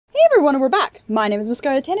everyone, and we're back! My name is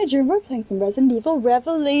MissScarletTanager, and we're playing some Resident Evil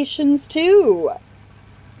Revelations 2!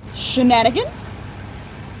 Shenanigans?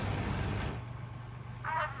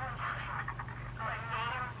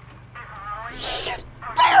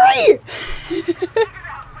 Barry!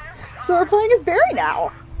 So we're playing as Barry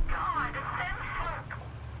now!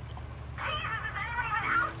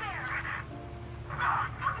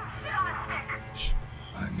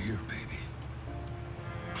 I'm here, baby.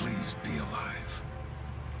 Please be alive.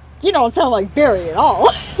 You don't sound like Barry at all.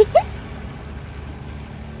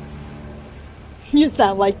 You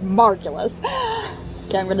sound like Margulis.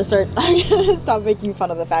 Okay, I'm gonna stop making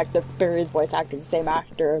fun of the fact that Barry's voice actor is the same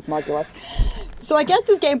actor as Margulis. So I guess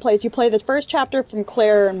this game plays, you play the first chapter from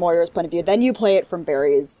Claire and Moira's point of view, then you play it from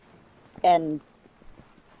Barry's and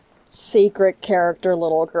secret character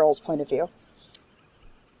little girl's point of view.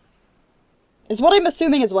 Is what I'm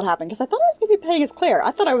assuming is what happened, because I thought I was going to be playing as Claire.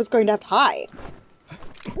 I thought I was going to have to hide.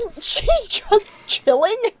 She's just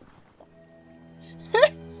chilling?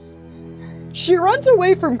 She runs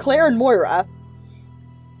away from Claire and Moira.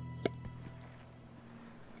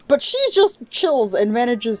 But she just chills and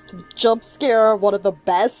manages to jump scare one of the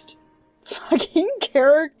best fucking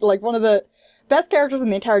like one of the best characters in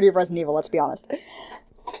the entirety of Resident Evil, let's be honest.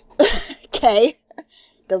 Okay.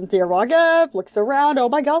 Doesn't see her walk up, looks around, oh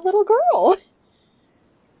my god, little girl.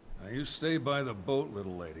 You stay by the boat,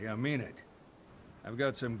 little lady. I mean it. I've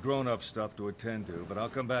got some grown-up stuff to attend to, but I'll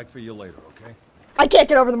come back for you later, okay? I can't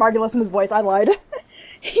get over the Margulis in his voice. I lied.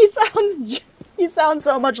 He sounds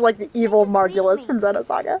so much like the evil Margulis from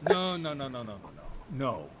Xenosaga.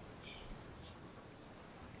 No.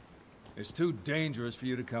 It's too dangerous for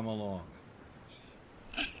you to come along.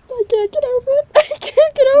 I can't get over it. I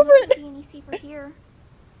can't get over it. Any safer here?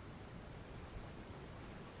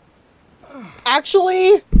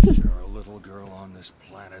 Actually, Is there a little girl on this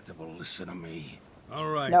planet that will listen to me? All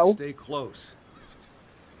right, no. Stay close.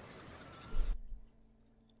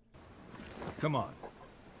 Come on.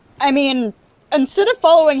 I mean, instead of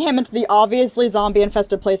following him into the obviously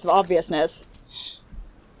zombie-infested place of obviousness...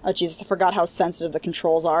 Oh Jesus, I forgot how sensitive the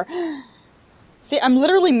controls are. See, I'm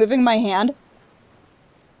literally moving my hand.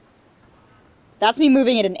 That's me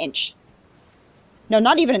moving it an inch. No,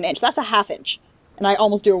 not even an inch. That's a half inch. And I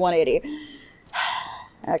almost do a 180.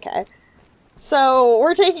 Okay. So,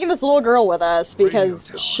 we're taking this little girl with us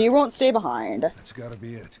because she won't stay behind. That's gotta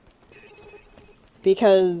be it.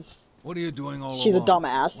 Because... What are you doing all she's alone? a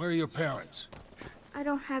dumbass. Where are your parents? I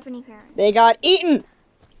don't have any parents. They got eaten!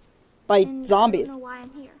 By And zombies. I don't know why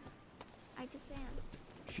I'm here. I just am.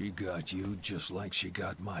 She got you just like she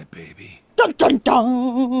got my baby. Dun dun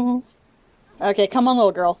dun! Okay, come on,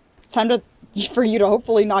 little girl. It's time for you to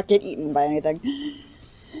hopefully not get eaten by anything.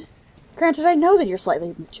 Granted, I know that you're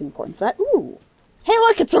slightly too important for that. Ooh. Hey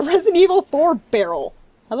look, it's a Resident Evil 4 barrel.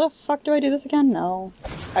 How the fuck do I do this again? No.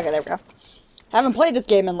 Okay, there we go. Haven't played this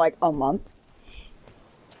game in like a month.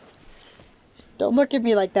 Don't look at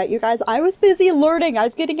me like that, you guys. I was busy learning. I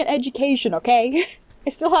was getting an education, okay? I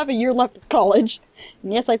still have a year left of college.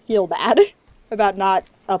 And yes, I feel bad about not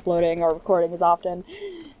uploading or recording as often.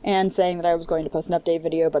 And saying that I was going to post an update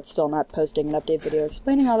video, but still not posting an update video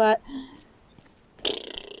explaining all that.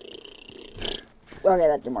 Okay,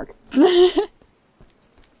 that didn't work.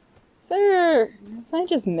 Sir, am I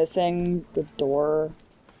just missing the door?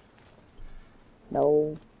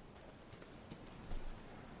 No.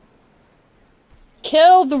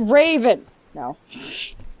 Kill the raven! No.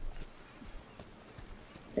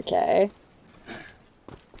 Okay.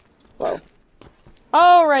 Whoa.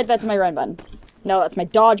 Oh, right, that's my run button. No, that's my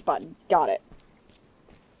dodge button. Got it.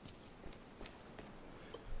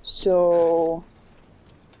 So...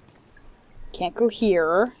 Can't go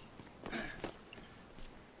here.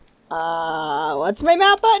 What's my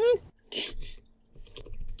map button?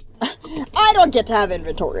 I don't get to have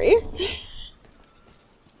inventory.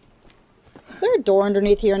 Is there a door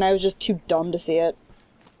underneath here and I was just too dumb to see it?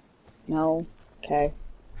 No. Okay.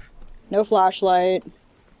 No flashlight.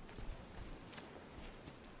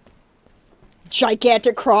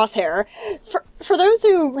 Gigantic crosshair. For those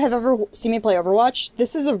who have ever seen me play Overwatch,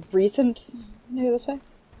 this is a recent... Maybe this way?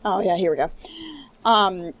 Oh yeah, here we go.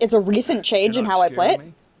 It's a recent change in how I play it.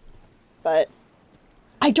 But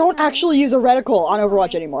I don't actually use a reticle on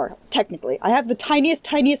Overwatch anymore, technically. I have the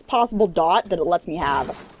tiniest possible dot that it lets me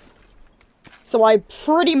have. So I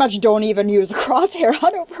pretty much don't even use a crosshair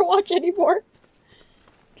on Overwatch anymore.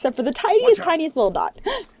 Except for the tiniest little dot.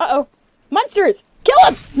 Uh-oh. Monsters!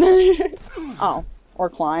 Kill him! Oh. Or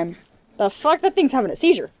climb. The fuck? That thing's having a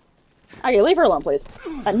seizure. Okay, leave her alone, please.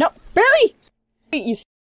 No. Barry! You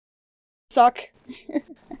suck.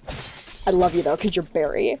 I love you, though, because you're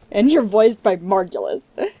Barry. And you're voiced by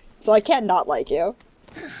Margulis. So I can't not like you.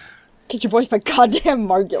 Because you're voiced by goddamn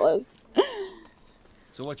Margulis.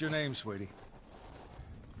 So what's your name, sweetie?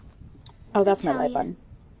 Oh, that's my right button.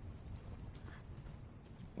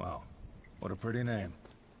 Wow. What a pretty name.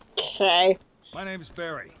 Okay. My name's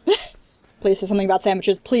Barry. Please say something about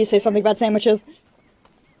sandwiches. Please say something about sandwiches.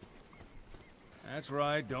 That's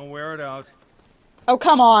right. Don't wear it out. Oh,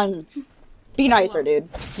 come on. Be nicer, dude.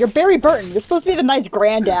 You're Barry Burton. You're supposed to be the nice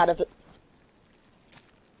granddad of the...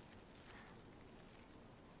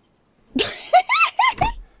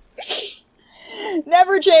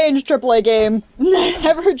 Never change, AAA game.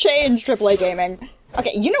 Never change, AAA gaming.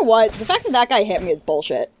 Okay, you know what? The fact that that guy hit me is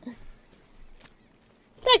bullshit.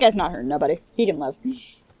 That guy's not hurting nobody. He can live.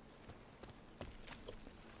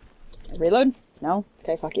 Reload? No?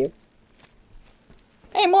 Okay, fuck you.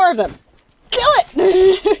 Hey, more of them! Kill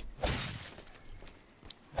it!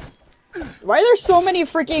 Why are there so many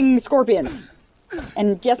freaking scorpions?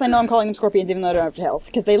 And yes, I know I'm calling them scorpions even though I don't have tails.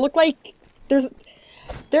 Because they look like...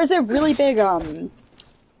 There's a really big,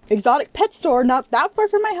 exotic pet store not that far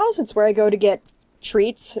from my house. It's where I go to get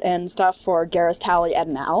treats and stuff for Garrus, Tally, Ed,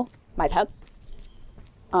 and Al, my pets.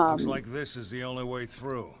 Looks like this is the only way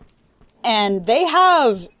through. And they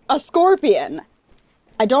have a scorpion.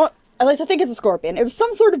 At least I think it's a scorpion. It was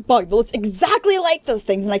some sort of bug that looks exactly like those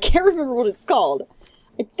things, and I can't remember what it's called.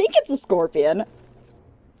 I think it's a scorpion.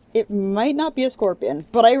 It might not be a scorpion,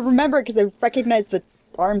 but I remember it because I recognize the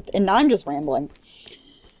arm, and now I'm just rambling.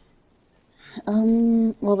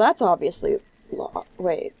 Well, that's obviously...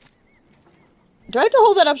 Wait. Do I have to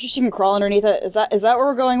hold that up so she can crawl underneath it? Is that where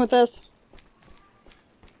we're going with this?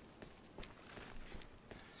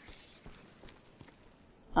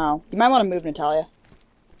 Oh, you might want to move, Natalia.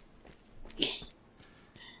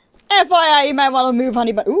 FYI, you might want to move,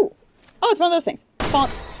 honey, but... Ooh! Oh, it's one of those things. Bonk.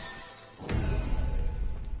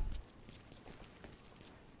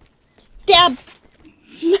 Stab!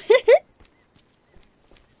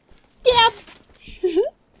 Stab!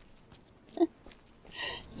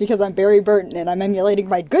 It's because I'm Barry Burton and I'm emulating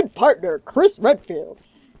my good partner, Chris Redfield.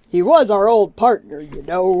 He was our old partner, you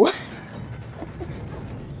know.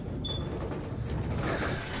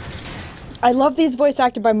 I love these voice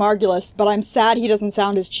acted by Margulis, but I'm sad he doesn't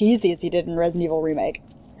sound as cheesy as he did in Resident Evil Remake.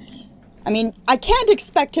 I mean, I can't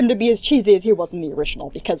expect him to be as cheesy as he was in the original,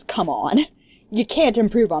 because come on. You can't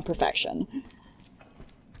improve on perfection.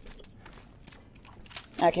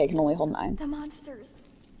 Okay, I can only hold 9. The monsters.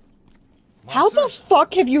 How the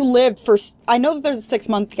fuck have you lived for... I know that there's a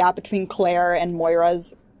 6-month gap between Claire and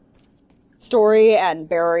Moira's story, and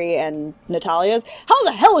Barry and Natalia's. How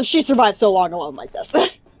the hell has she survived so long alone like this?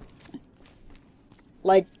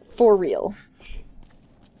 Like, for real.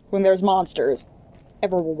 When there's monsters.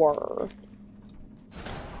 Ever were.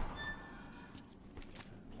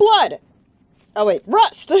 Blood! Oh wait,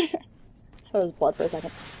 rust! That was blood for a second.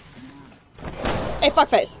 Hey,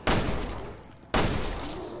 fuckface.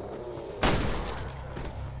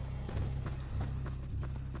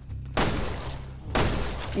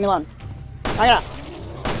 Leave me alone. Knock it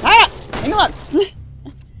off. Knock it off! Leave me alone.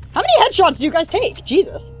 How many headshots do you guys take?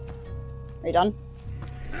 Jesus. Are you done?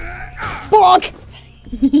 Bonk!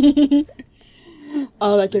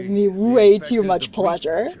 Oh, that gives me way too much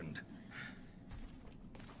pleasure.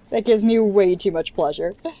 That gives me way too much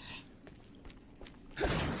pleasure.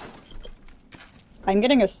 I'm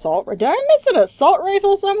getting assault. Did I miss an assault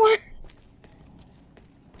rifle somewhere?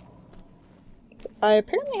 I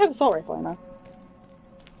apparently have assault rifle ammo.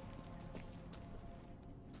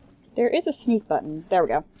 There is a sneak button. There we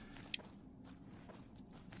go.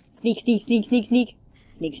 Sneak, sneak, sneak, sneak, sneak.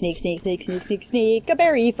 Sneak, sneak, sneak, sneak, sneak, sneak, sneak. A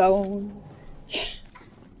berry phone.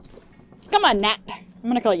 Come on, Nat. I'm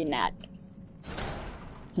gonna call you Nat.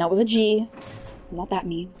 Not with a G. I'm not that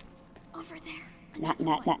mean. Over there. Nat,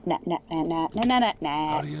 Nat, Nat, Nat, Nat, Nat, Nat, Nat, Nat,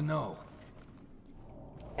 Nat. How do you know?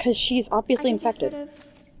 Because she's obviously I can just infected. sort of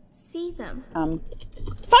see them.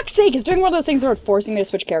 Fuck's sake, it's doing one of those things where it's forcing me to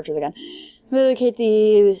switch characters again. Locate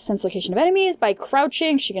the sense location of enemies by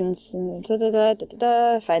crouching. She can find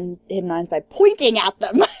hidden items by pointing at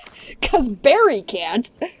them. Because Barry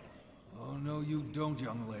can't. Oh, no, you don't,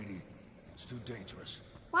 young lady. It's too dangerous.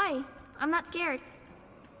 Why? I'm not scared.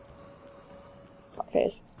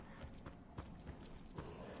 Fuckface.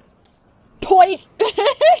 Point!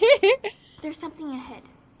 There's something ahead.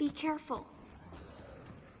 Be careful.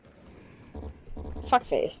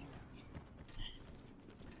 Fuckface.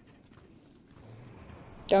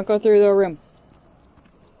 Don't go through the room.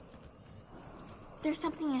 There's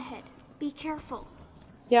something ahead. Be careful.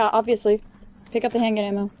 Yeah, obviously. Pick up the handgun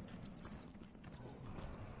ammo.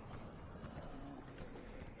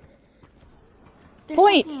 There's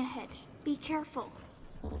Point! something ahead. Be careful.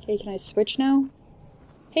 Okay, can I switch now?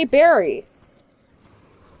 Hey, Barry!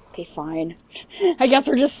 Okay, fine. I guess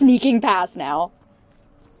we're just sneaking past now.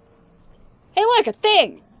 Hey, look, a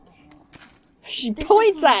thing! She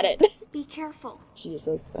points at it! Be careful.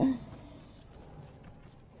 Jesus.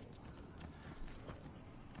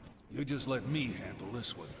 You just let me handle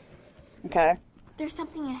this one. Okay. There's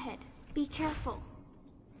something ahead. Be careful.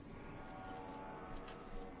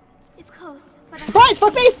 It's close, but Surprise,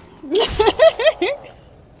 fuckface!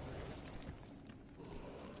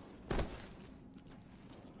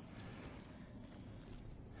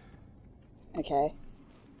 Okay.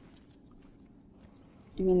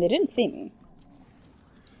 I mean, they didn't see me.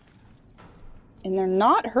 And they're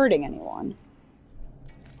not hurting anyone.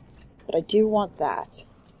 But I do want that.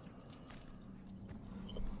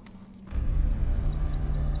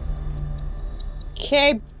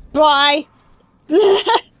 Okay, bye!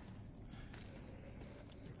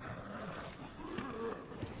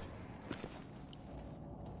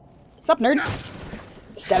 What's up, nerd?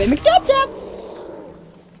 Stabby McStab Stab!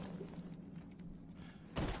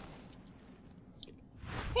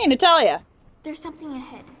 Hey, Natalia! there's something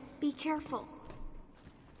ahead. Be careful.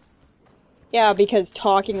 Yeah, because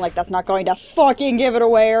talking like that's not going to fucking give it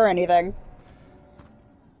away or anything.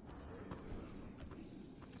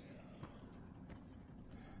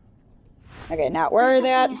 Okay, now where are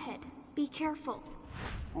they at? There's something ahead. Be careful.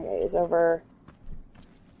 Okay, it's over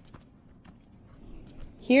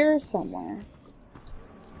here somewhere.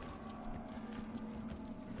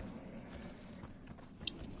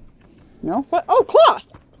 No? What? Oh, cloth!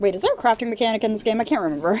 Wait, is there a crafting mechanic in this game? I can't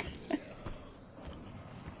remember.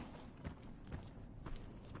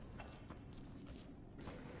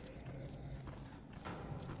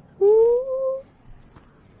 Ooh.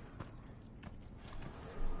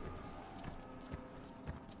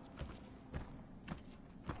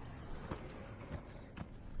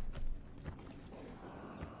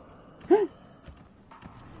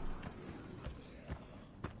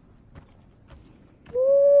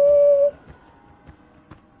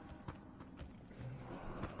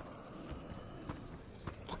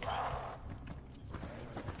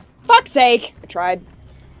 Fuck's sake! I tried.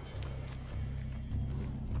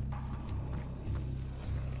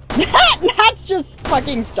 That's just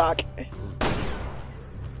fucking stuck.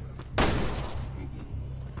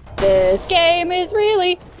 This game is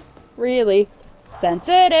really, really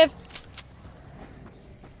sensitive.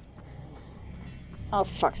 Oh,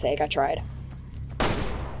 for fuck's sake, I tried.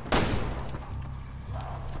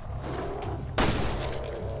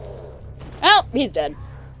 Oh, he's dead.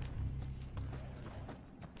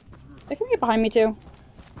 They can get behind me too.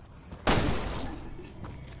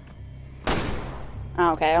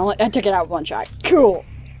 Oh, okay, I took it out with one shot. Cool.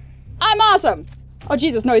 I'm awesome. Oh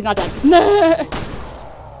Jesus, no, he's not dead.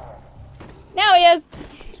 Now he is.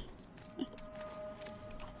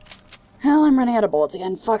 Hell, I'm running out of bullets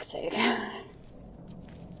again. Fuck's sake.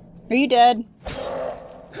 Are you dead?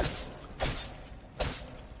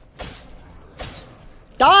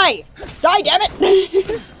 Die! Die, damn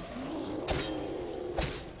it!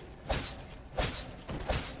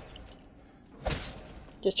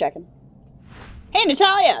 Just checking. Hey,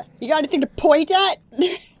 Natalia! You got anything to point at?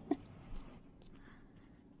 Okay,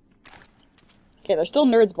 there's still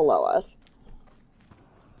nerds below us.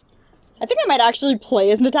 I think I might actually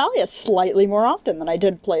play as Natalia slightly more often than I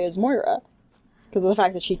did play as Moira. Because of the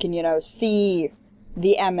fact that she can, you know, see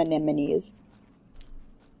the anemones.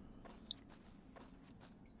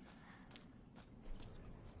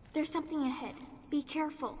 There's something ahead. Be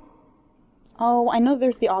careful. Oh, I know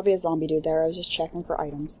there's the obvious zombie dude there. I was just checking for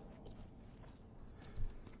items.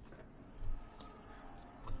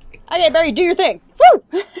 Okay, Barry, do your thing. Woo!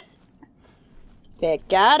 Pick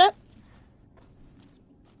that up.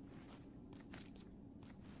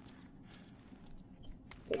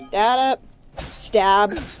 Pick that up.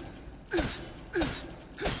 Stab.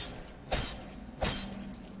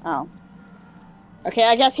 Oh. Okay,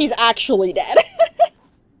 I guess he's actually dead.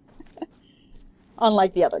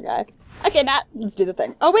 Unlike the other guy. Okay, now let's do the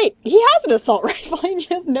thing. Oh wait, he has an assault rifle. I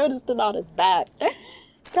just noticed it on his back.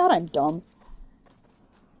 God, I'm dumb.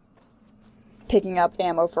 Picking up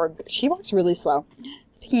ammo for a... She walks really slow.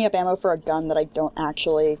 Picking up ammo for a gun that I don't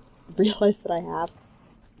actually realize that I have.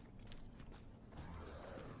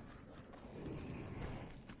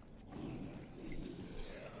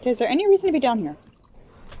 Okay, is there any reason to be down here?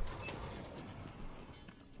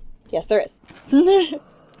 Yes, there is.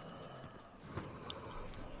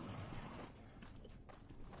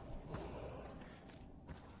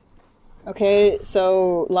 Okay,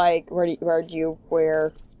 so, like, where do you,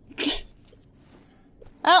 well,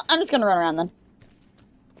 I'm just gonna run around then.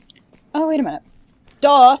 Oh, wait a minute.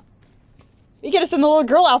 Duh! You gotta send the little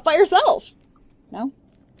girl out by herself! No?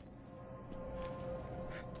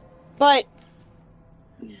 But...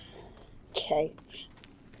 Okay.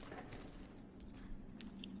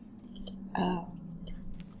 Oh.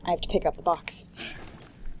 I have to pick up the box.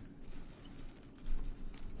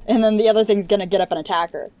 And then the other thing's gonna get up and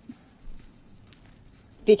attack her.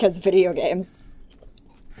 Because video games.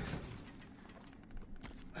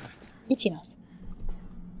 Ichinos.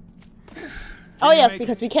 Oh yes,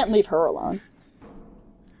 because we can't leave her alone.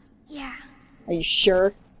 Yeah. Are you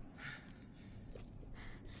sure?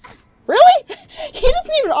 Really? He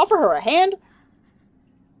doesn't even offer her a hand?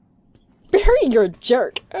 Barry, you're a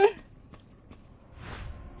jerk.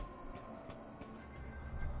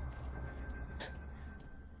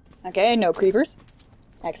 Okay, no creepers.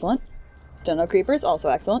 Excellent. Still no creepers, also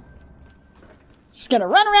excellent. Just gonna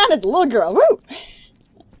run around as a little girl, woo!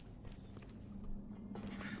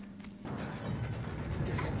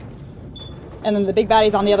 And then the big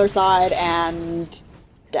baddie's on the other side, and...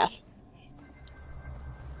 death.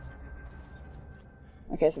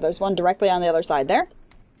 Okay, so there's one directly on the other side there.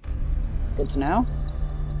 Good to know.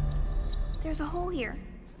 There's a hole here.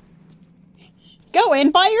 Go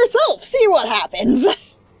in by yourself! See what happens!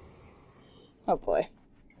 Oh boy.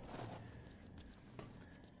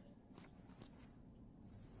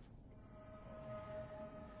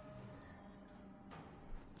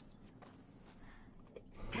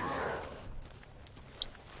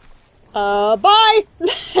 Bye!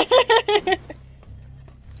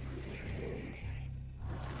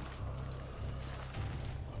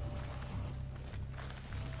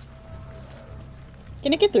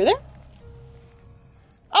 Can it get through there?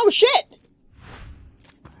 Oh shit!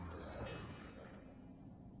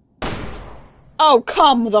 Oh,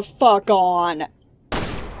 come the fuck on!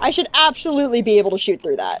 I should absolutely be able to shoot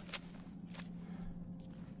through that.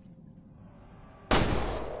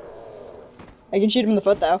 I can shoot him in the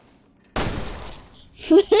foot, though.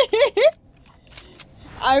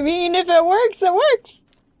 I mean, if it works, it works!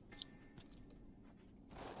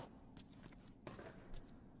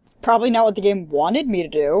 Probably not what the game wanted me to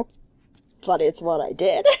do, but it's what I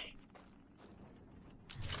did.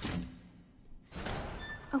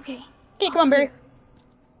 Okay. Okay, come on, Barry.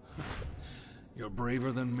 You're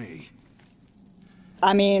braver than me.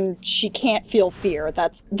 I mean, she can't feel fear.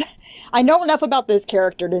 That's... I know enough about this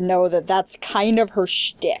character to know that that's kind of her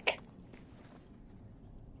shtick.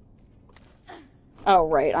 Oh,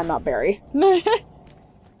 right, I'm not Barry.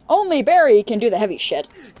 Only Barry can do the heavy shit.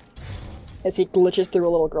 As he glitches through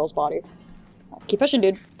a little girl's body. Keep pushing,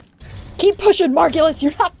 dude. Keep pushing, Margulis!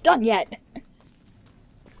 You're not done yet!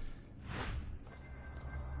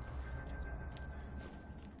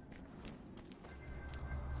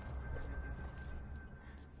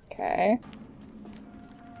 Okay.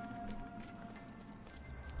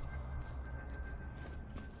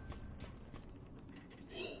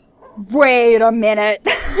 Wait a minute.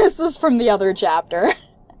 This is from the other chapter.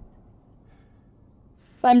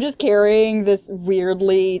 So I'm just carrying this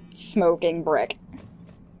weirdly smoking brick.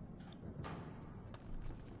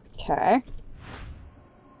 Okay.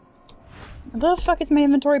 Where the fuck is my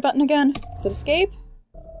inventory button again? Is it escape?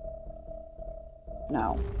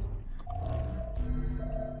 No.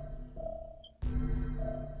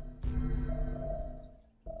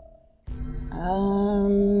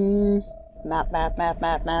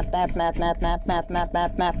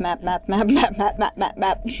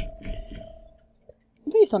 Map.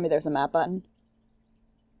 Please tell me there's a map button.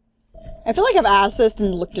 I feel like I've asked this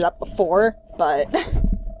and looked it up before, but...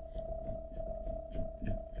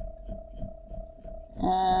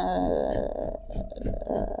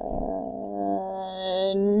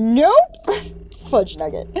 Nope! Fudge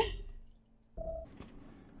nugget.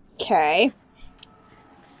 Okay.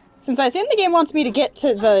 Since I assume the game wants me to get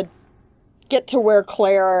to where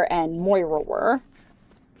Claire and Moira were,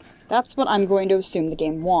 that's what I'm going to assume the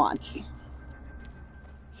game wants.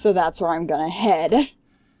 So that's where I'm gonna head.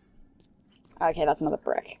 Okay, that's another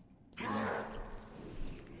brick.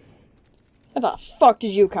 Where the fuck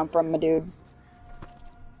did you come from, my dude?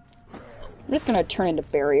 I'm just gonna turn into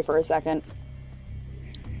Barry for a second.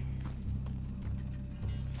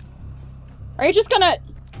 Are you just gonna...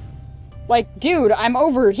 Like, dude, I'm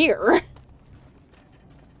over here.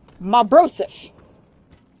 Mabrosif.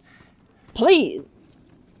 Please.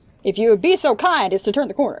 If you would be so kind as to turn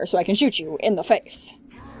the corner so I can shoot you in the face.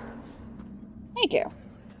 Thank you.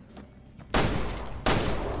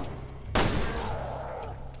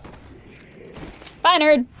 Bye,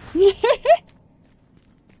 nerd.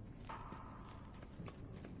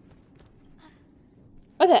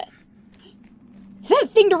 What's that? Is that a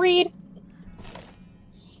thing to read?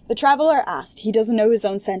 The traveler asked. He doesn't know his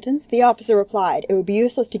own sentence? The officer replied, it would be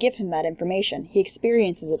useless to give him that information. He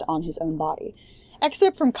experiences it on his own body.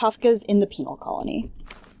 Excerpt from Kafka's In the Penal Colony.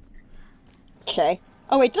 Okay.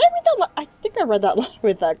 Oh wait, did I read that? I think I read that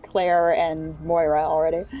with Claire and Moira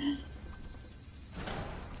already.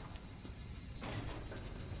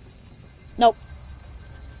 Nope.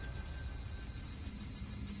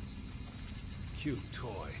 Cute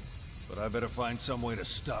toy, but I better find some way to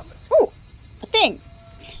stop it. Ooh, a thing.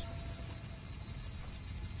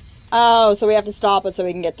 Oh, so we have to stop it so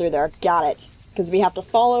we can get through there. Got it. Because we have to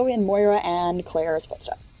follow in Moira and Claire's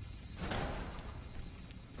footsteps.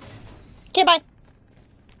 Okay, bye.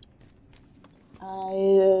 I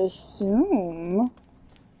assume...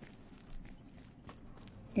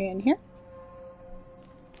 in here?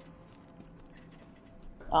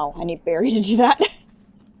 Oh, I need Barry to do that.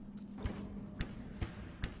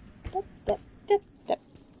 Step, step, step, step.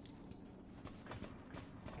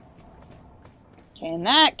 Okay, in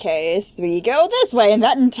that case, we go this way, and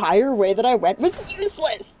that entire way that I went was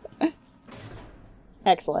useless.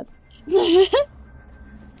 Excellent. Okay,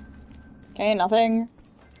 nothing.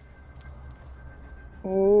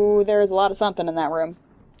 Ooh, there is a lot of something in that room.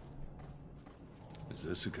 Is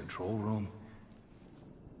this a control room?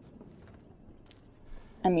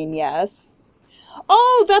 I mean, yes.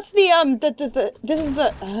 Oh, that's the, this is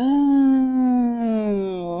the, oh.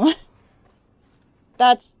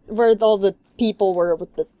 That's where all the people were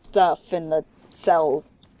with the stuff in the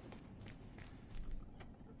cells.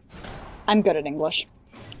 I'm good at English.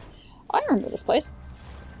 I remember this place.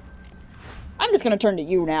 I'm just gonna turn to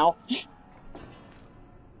you now.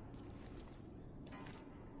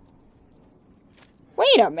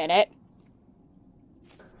 Wait a minute.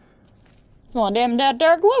 It's one of them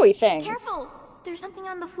dark glowy things. Careful! There's something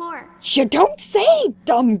on the floor. You don't say,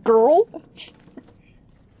 dumb girl!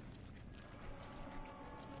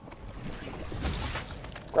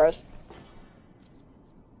 Gross.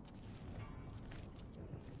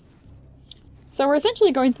 So we're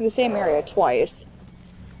essentially going through the same area twice.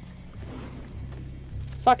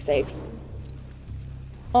 Fuck's sake.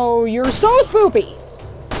 Oh, you're so spoopy!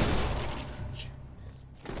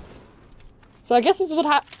 So I guess this is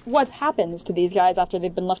what happens to these guys after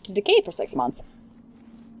they've been left to decay for 6 months.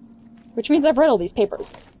 Which means I've read all these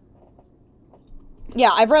papers.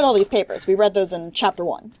 Yeah, I've read all these papers. We read those in Chapter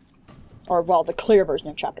 1. Or, well, the clear version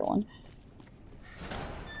of Chapter 1.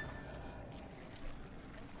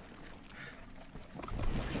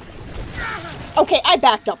 Okay, I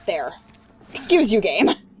backed up there. Excuse you,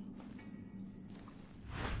 game.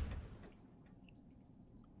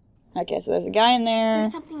 Okay, so there's a guy in there.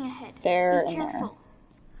 There's something ahead. There Be and there. careful.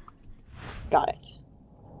 Got it.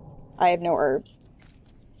 I have no herbs.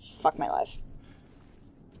 Fuck my life.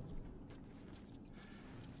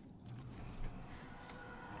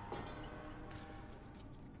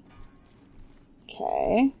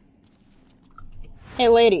 Okay. Hey,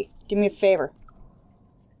 lady, do me a favor.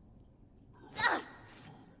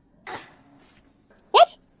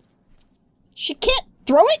 What? She can't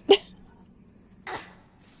throw it?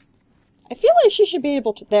 I feel like she should be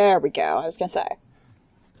able to... There we go, I was gonna say.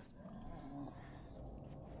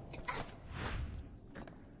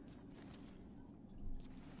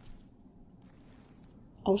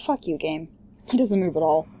 Oh, fuck you, game. It doesn't move at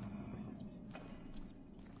all.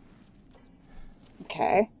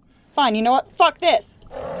 Okay. Fine, you know what? Fuck this!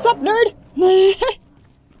 Sup, nerd?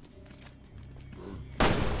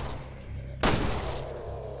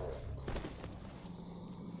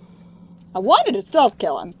 I wanted to stealth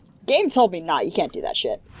kill him. Game told me, nah, you can't do that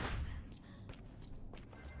shit.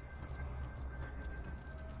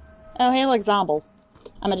 Oh, hey, look, zombies.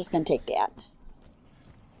 I'm just gonna take that.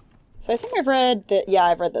 So I assume I've read that. Yeah,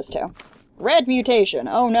 I've read this too. Red mutation.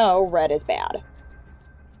 Oh no, red is bad.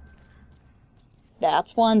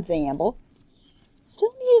 That's one zamble.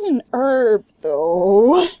 Still need an herb,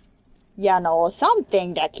 though. You know,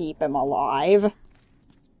 something to keep him alive.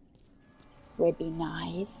 Would be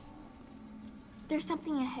nice. There's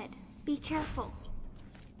something ahead. Be careful.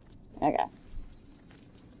 Okay.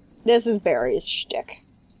 This is Barry's shtick.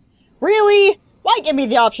 Really? Why give me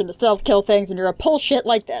the option to stealth kill things when you're a pull shit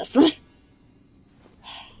like this?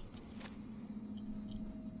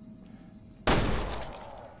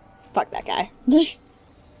 Fuck that guy.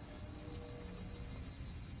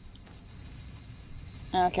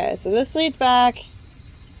 Okay, so this leads back.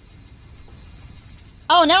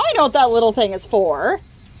 Oh, now I know what that little thing is for.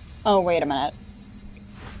 Oh, wait a minute.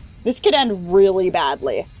 This could end really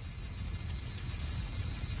badly.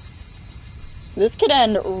 This could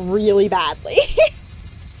end really badly.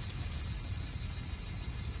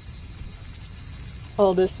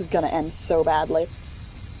 Oh, this is gonna end so badly.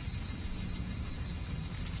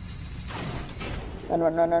 Run,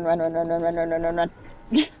 run, run, run, run, run, run, run, run, run, run, run, run.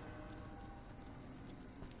 Wait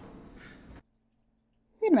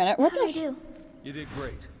a minute, what How'd I the... do? You did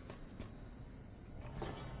great.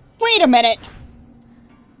 Wait a minute!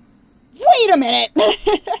 Wait a minute!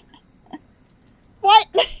 What?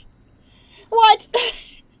 What?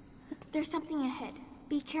 There's something ahead.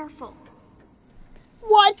 Be careful.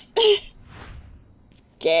 What?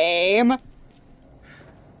 Game.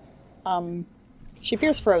 She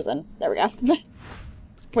appears frozen. There we go.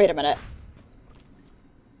 Wait a minute.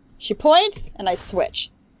 She points, and I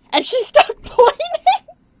switch. And she's stuck pointing!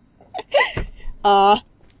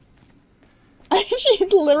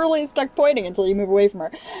 She's literally stuck pointing until you move away from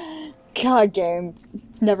her. God, game.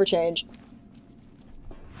 Never change.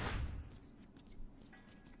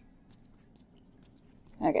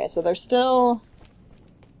 Okay, so there's still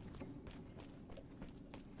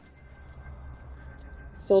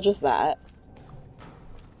just that.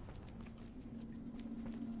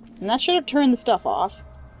 And that should have turned the stuff off.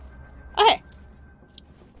 Okay.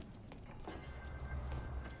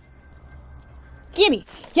 Gimme!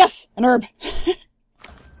 Yes! An herb!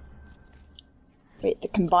 Wait, the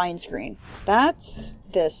combined screen. That's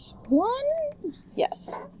this one?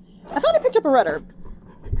 Yes. I thought I picked up a red herb.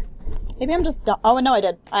 Maybe I'm just dumb. Oh, no, I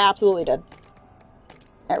did. I absolutely did.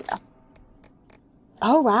 There we go.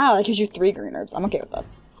 Oh, wow. That gives you 3 green herbs. I'm okay with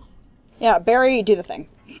this. Yeah, Barry, do the thing.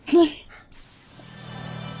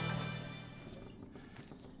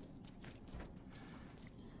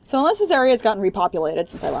 So unless this area has gotten repopulated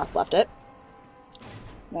since I last left it.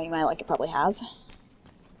 Now you might like it probably has.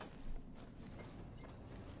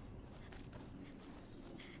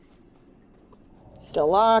 Still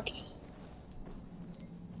locked.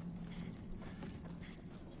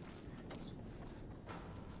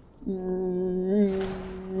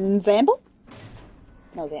 Zamble?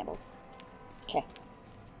 No Zamble. Okay.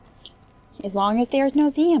 As long as there's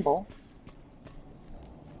no Zamble,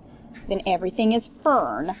 then everything is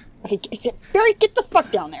fern. Okay, Barry, get the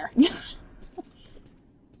fuck down there.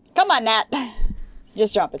 Come on, Nat.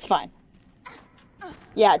 Just jump, it's fine.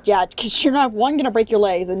 Yeah, because you're not, 1, gonna break your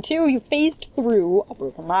legs, and 2, you phased through a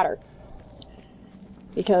broken ladder.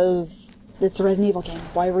 Because it's a Resident Evil game.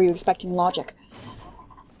 Why were you expecting logic?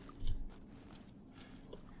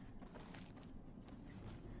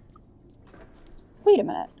 Wait a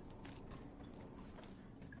minute.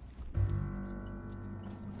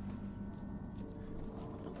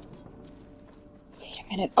 Wait a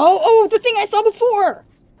minute. Oh, the thing I saw before!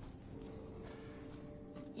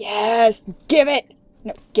 Yes, give it!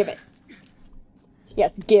 No, give it.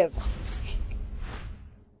 Yes, give.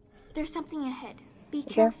 There's something ahead. Be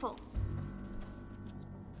careful.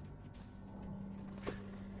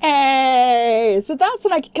 Hey! So that's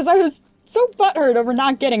what because I was so butthurt over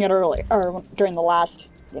not getting it early, or during the last,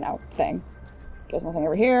 thing. There's nothing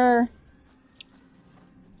over here.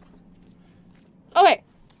 Oh, wait.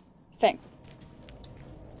 Thing.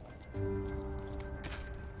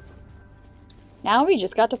 Now we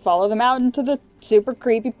just got to follow them out into the super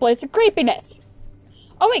creepy place of creepiness.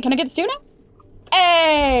 Oh, wait, can I get the stew now?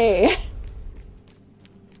 Hey!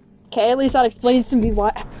 Okay, at least that explains to me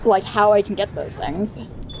what, how I can get those things.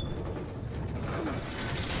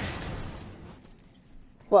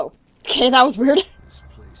 Whoa. Okay, that was weird. This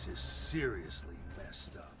place is seriously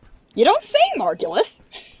messed up. You don't say, Margulis.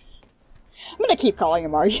 I'm gonna keep calling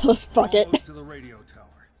him Margulis, fuck it. To the radio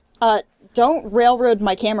tower. Don't railroad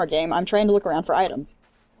my camera game. I'm trying to look around for items.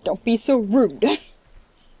 Don't be so rude.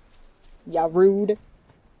 Yeah, rude.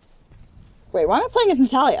 Wait, why am I playing as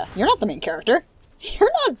Natalia? You're not the main character.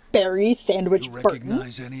 You're not Barry Sandwich You Burton.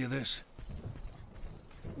 recognize any of this?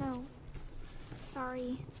 No.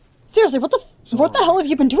 Sorry. Seriously, what the hell have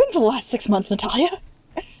you been doing for the last 6 months, Natalia?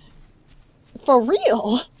 For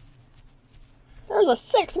real? There's a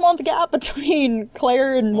 6-month gap between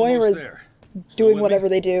Claire and Moira's doing whatever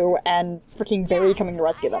they do and freaking Barry coming to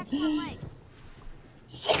rescue them.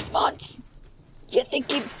 6 months! You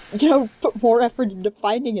think he'd, put more effort into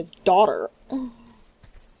finding his daughter.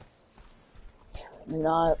 Apparently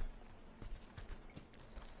not.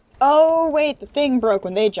 Oh, wait, the thing broke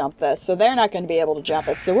when they jumped this, so they're not going to be able to jump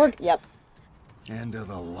it, so yep. End of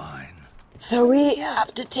the line. So we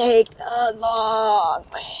have to take the long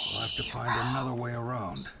way. We'll have to find another way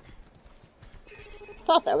around.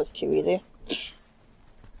 Thought that was too easy.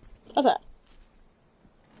 How's that?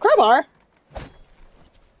 Crowbar?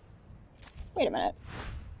 Wait a minute.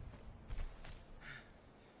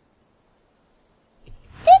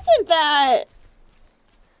 Isn't that...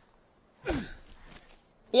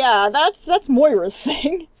 Yeah, that's Moira's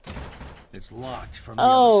thing. It's locked from the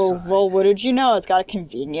other side. Well, what did you know? It's got a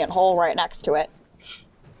convenient hole right next to it.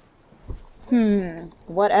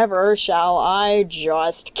 Whatever shall I?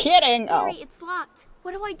 Just kidding. Oh, Barry, it's locked.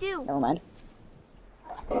 What do I do? never mind.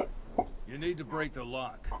 You need to break the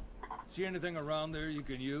lock. See anything around there you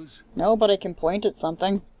can use? No, but I can point at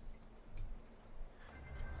something.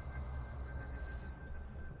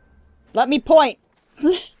 Let me point!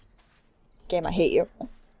 Game, I hate you.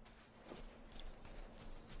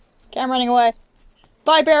 Okay, I'm running away.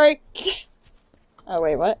 Bye, Barry! Oh,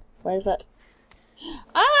 wait, what? What is that?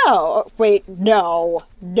 Oh! Wait, no.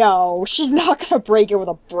 No, she's not gonna break it with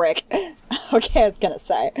a brick. Okay, I was gonna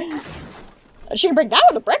say. She can break that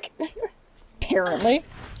with a brick? Apparently.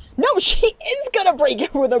 No, she is gonna break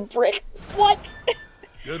it with a brick! What?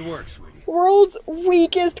 Good work, sweetie. World's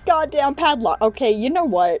weakest goddamn padlock. Okay, you know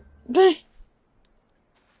what?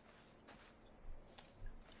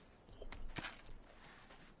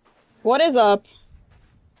 What is up?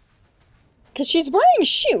 Because she's wearing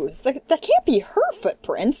shoes. That can't be her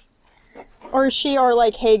footprints. Or is she our,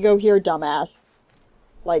 like, hey, go here, dumbass.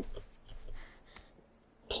 Like,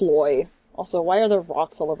 ploy. Also, why are there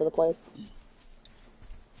rocks all over the place?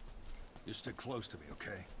 You stick close to me,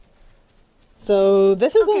 okay? So,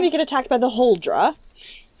 this is when we get attacked by the Huldra.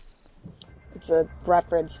 It's a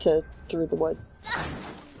reference to Through the Woods.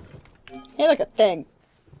 Hey, look, a thing.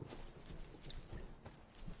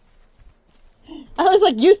 I was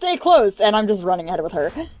like, you stay close, and I'm just running ahead with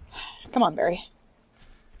her. Come on, Barry.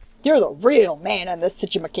 You're the real man in this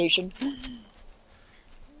situation.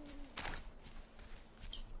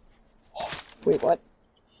 Wait, what?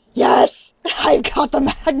 Yes! I've got the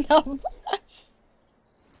Magnum!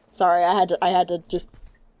 Sorry, I had to just...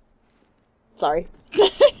 Sorry.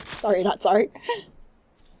 Sorry, not sorry.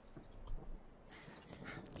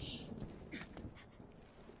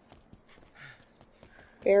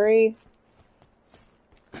 Barry.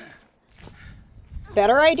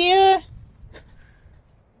 Better idea?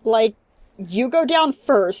 Like, you go down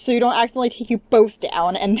first so you don't accidentally take you both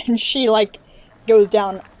down, and then she, like, goes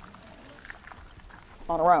down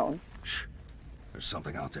on her own. Shh. There's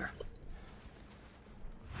something out there.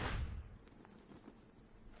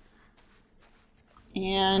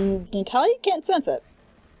 And Natalia can't sense it.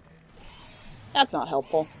 That's not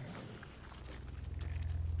helpful.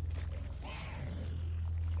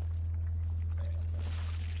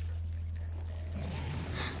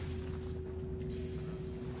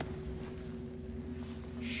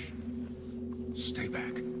 Shh. Stay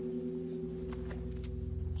back. The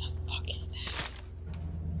fuck is that?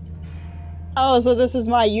 Oh, so this is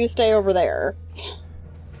my you stay over there.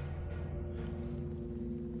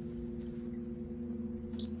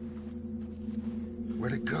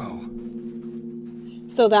 Where'd it go?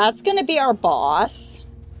 So that's gonna be our boss.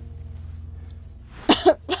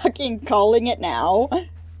 Fucking calling it now.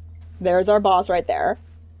 There's our boss right there.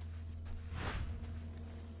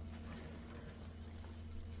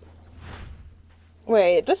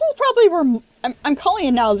 Wait, this is probably where... I'm calling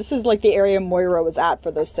it now. This is like the area Moira was at for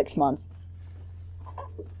those 6 months.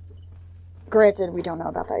 Granted, we don't know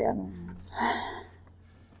about that yet.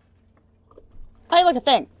 Hey, look, a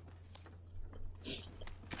thing.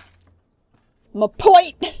 I'm a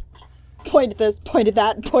point! Point at this, point at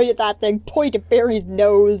that, point at that thing, point at Barry's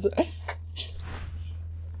nose.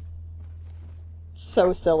 It's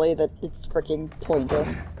so silly that it's freaking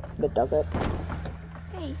pointing that does it.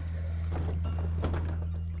 Hey.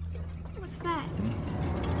 What's that?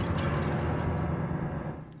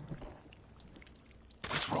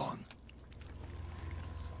 What's wrong?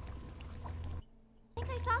 I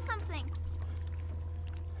think I saw something.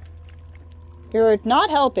 You're not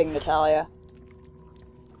helping, Natalia.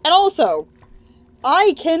 And also,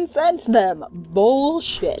 I can sense them.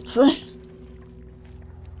 Bullshit.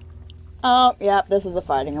 Oh, yeah, this is a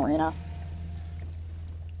fighting arena.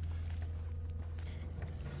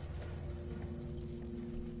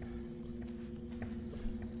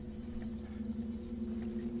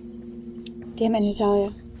 Damn it,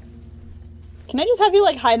 Natalia. Can I just have you,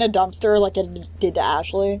 like, hide in a dumpster like it did to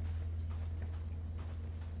Ashley?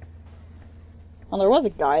 Well, there was a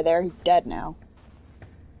guy there. He's dead now.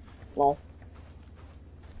 Lol.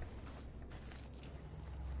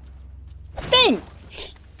 Thing!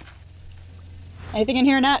 Anything in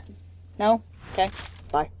here, Nat? No? Okay.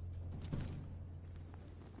 Bye.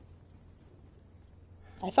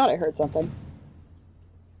 I thought I heard something.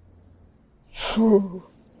 Phew.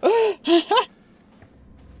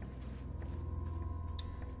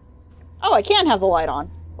 Oh, I can have the light on.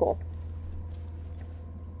 Cool.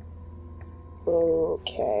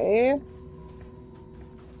 Okay.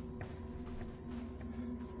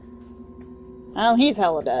 Well, he's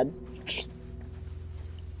hella dead.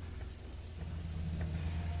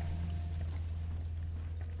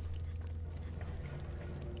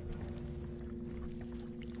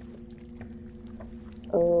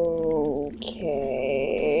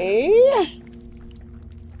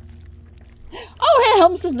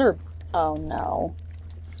 is there... Oh, no.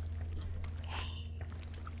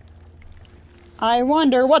 I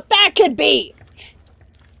wonder what that could be!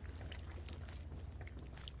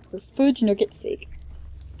 For fudge nugget's sake.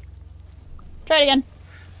 Try it again.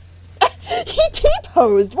 He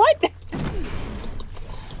T-posed! What?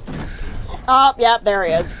 Oh, yeah, there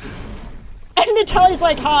he is. And Natalia's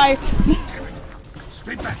like, hi.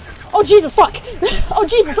 Stay back. Oh, Jesus, fuck! Oh,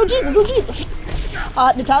 Jesus, oh, Jesus, oh, Jesus!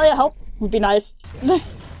 Natalia, help would be nice.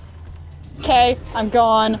 Okay, I'm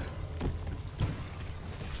gone.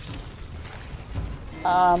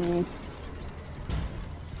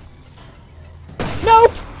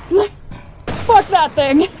 Nope! Fuck that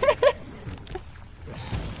thing!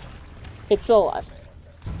 It's still alive.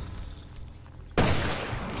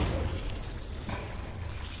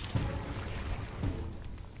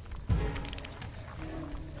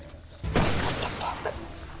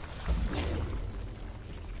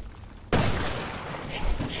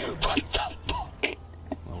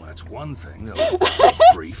 One thing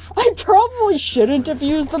brief. I probably shouldn't have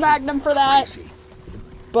used the Magnum for that. Crazy.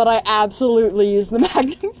 But I absolutely used the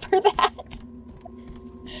Magnum for that.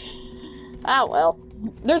 Ah, well.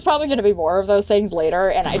 There's probably gonna be more of those things later,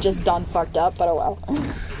 and I just done fucked up, but oh well.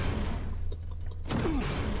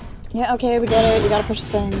 Yeah, okay, we get it. You gotta push the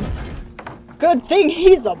thing. Good thing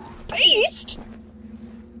he's a beast!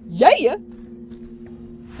 Yeah!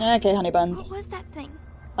 Okay, honey buns. What was that thing?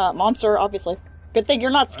 Monster, obviously. Good thing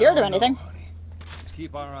you're not scared of anything. Know, honey. Let's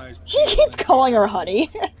keep our eyes He keeps calling her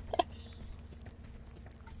honey.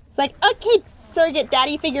 It's like, okay, surrogate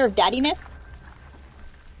daddy figure of daddiness.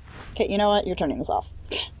 Okay, you know what? You're turning this off.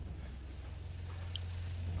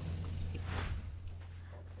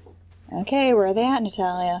 Okay, where are they at,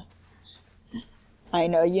 Natalia? I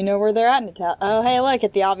know you know where they're at, Natalia. Oh, hey, look,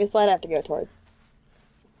 at the obvious light I have to go towards.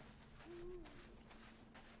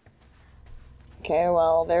 Okay,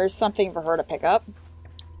 well, there's something for her to pick up.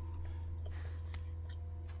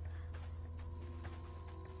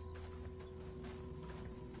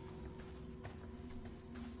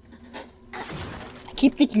 I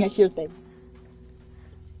keep thinking I hear things.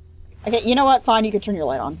 Okay, you know what? Fine, you can turn your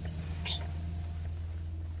light on.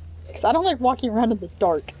 Because I don't like walking around in the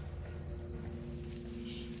dark.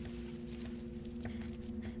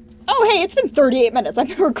 Oh, hey, it's been 38 minutes. I've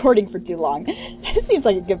been recording for too long. This seems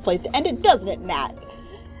like a good place to end it, doesn't it, Nat?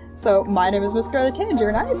 So, my name is MissScarletTanager,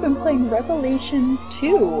 and I've been playing Revelations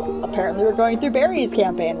 2. Apparently we're going through Barry's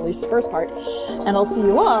campaign, at least the first part. And I'll see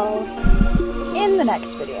you all in the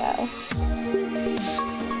next video.